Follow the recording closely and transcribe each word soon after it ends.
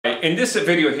in this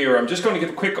video here, I'm just going to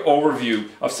give a quick overview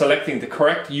of selecting the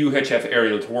correct UHF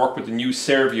aerial to work with the new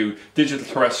Saorview digital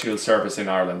terrestrial service in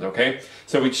Ireland, okay?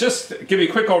 So we just give you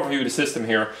a quick overview of the system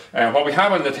here. What we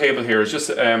have on the table here is just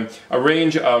a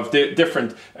range of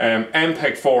different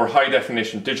MPEG-4 high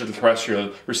definition digital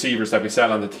terrestrial receivers that we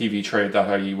sell on the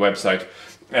tvtrade.ie website.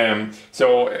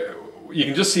 You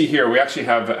can just see here we actually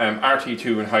have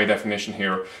RT2 in high definition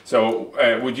here.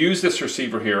 So we'd use this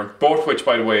receiver here, both which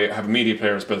by the way have media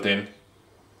players built in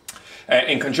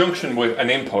conjunction with an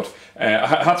input. I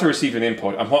had to receive an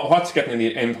input, and what's getting the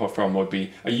input from would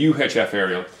be a UHF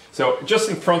aerial. So just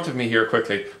in front of me here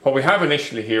quickly, what we have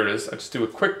initially here is, I'll just do a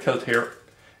quick tilt here,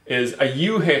 is a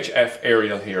UHF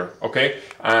aerial here, okay?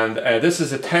 And this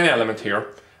is a 10 element here.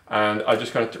 And I'm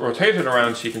just going to rotate it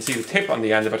around so you can see the tip on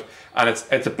the end of it, and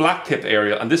it's a black tip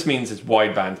aerial, and this means it's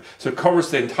wideband, so it covers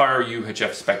the entire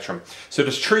UHF spectrum. So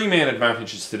there's three main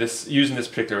advantages to this, using this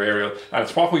particular aerial, and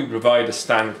it's what we provide as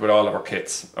standard with all of our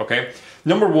kits, okay?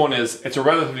 Number one is it's a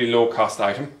relatively low cost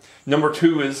item. Number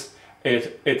two is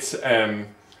it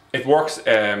works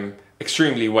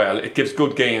extremely well. It gives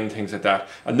good gain, things like that.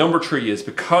 And number three is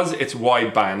because it's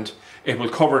wideband, it will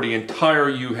cover the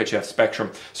entire UHF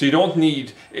spectrum. So you don't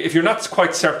need, if you're not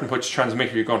quite certain which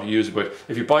transmitter you're going to use it with,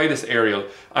 if you buy this aerial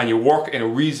and you work in a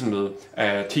reasonable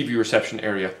TV reception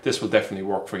area, this will definitely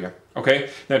work for you.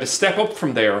 Okay, now to step up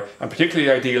from there, and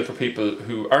particularly ideal for people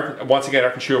who aren't, once again,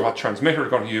 aren't sure what transmitter they're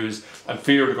going to use and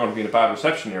fear they're going to be in a bad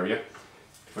reception area,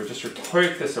 if I just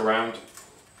rotate this around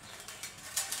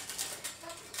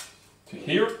to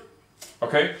here,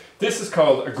 okay, this is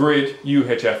called a grid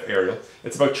UHF aerial.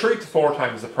 It's about 3 to 4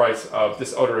 times the price of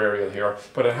this other aerial here,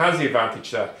 but it has the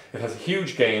advantage that it has a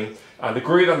huge gain, and the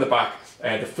grid on the back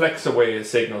deflects away a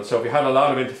signal. So if you had a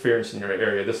lot of interference in your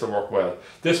area, this will work well.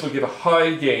 This will give a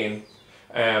high gain.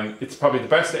 It's probably the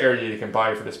best area you can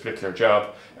buy for this particular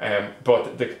job,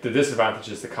 but the disadvantage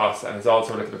is the cost, and it's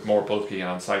also a little bit more bulky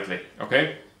and unsightly.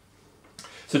 Okay.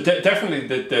 So definitely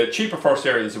the cheaper first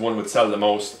area is the one that would sell the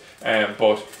most,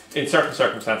 but in certain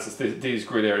circumstances these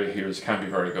grid area here can be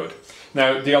very good.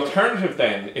 Now the alternative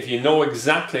then, if you know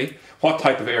exactly what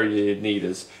type of area you need,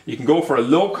 is you can go for a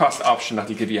low cost option that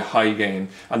will give you a high gain,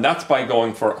 and that's by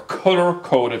going for a color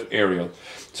coded aerial.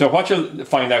 So what you'll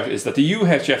find out is that the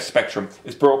UHF spectrum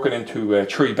is broken into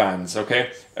 3 bands,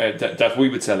 okay, that we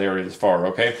would sell aerials for,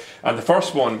 okay? And the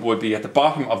first one would be at the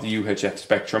bottom of the UHF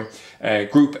spectrum,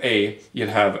 Group A, you'd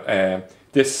have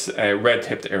this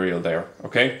red-tipped aerial there,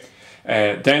 okay?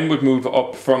 Then we'd move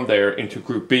up from there into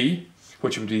Group B,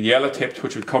 which would be yellow-tipped,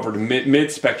 which would cover the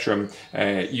mid-spectrum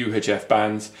UHF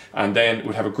bands, and then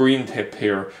would have a green tip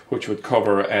here, which would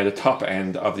cover the top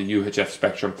end of the UHF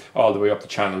spectrum, all the way up to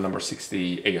channel number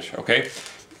 68, okay?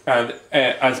 And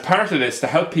as part of this, to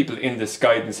help people in this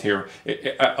guidance here,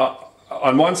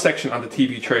 on one section on the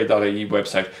tvtrade.ie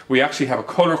website, we actually have a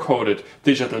colour-coded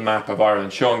digital map of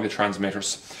Ireland showing the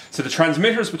transmitters. So the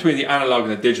transmitters between the analogue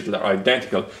and the digital are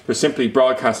identical. They're simply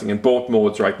broadcasting in both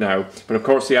modes right now. But of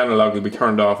course the analogue will be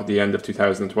turned off at the end of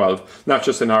 2012, not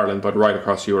just in Ireland, but right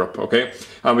across Europe, okay?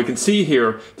 And we can see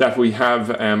here that we have,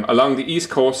 along the east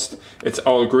coast, it's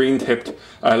all green tipped.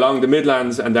 Along the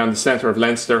Midlands and down the centre of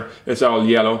Leinster, it's all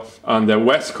yellow. On the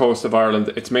west coast of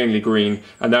Ireland, it's mainly green.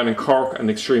 And down in Cork and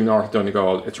the extreme north of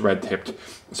Donegal, it's red tipped.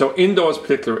 So in those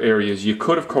particular areas, you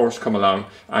could of course come along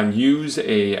and use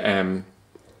a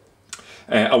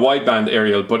wideband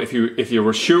aerial, but if you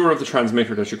were sure of the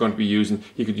transmitter that you're going to be using,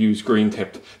 you could use green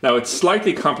tipped. Now it's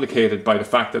slightly complicated by the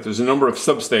fact that there's a number of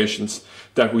substations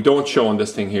that we don't show on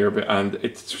this thing here, and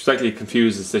it slightly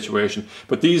confuses the situation.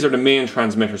 But these are the main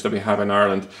transmitters that we have in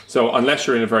Ireland. So unless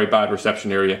you're in a very bad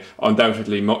reception area,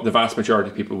 undoubtedly the vast majority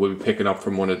of people will be picking up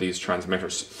from one of these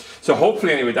transmitters. So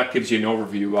hopefully anyway that gives you an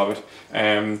overview of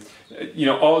it. You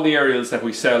know, all the aerials that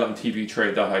we sell on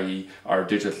tvtrade.ie are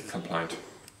digital compliant.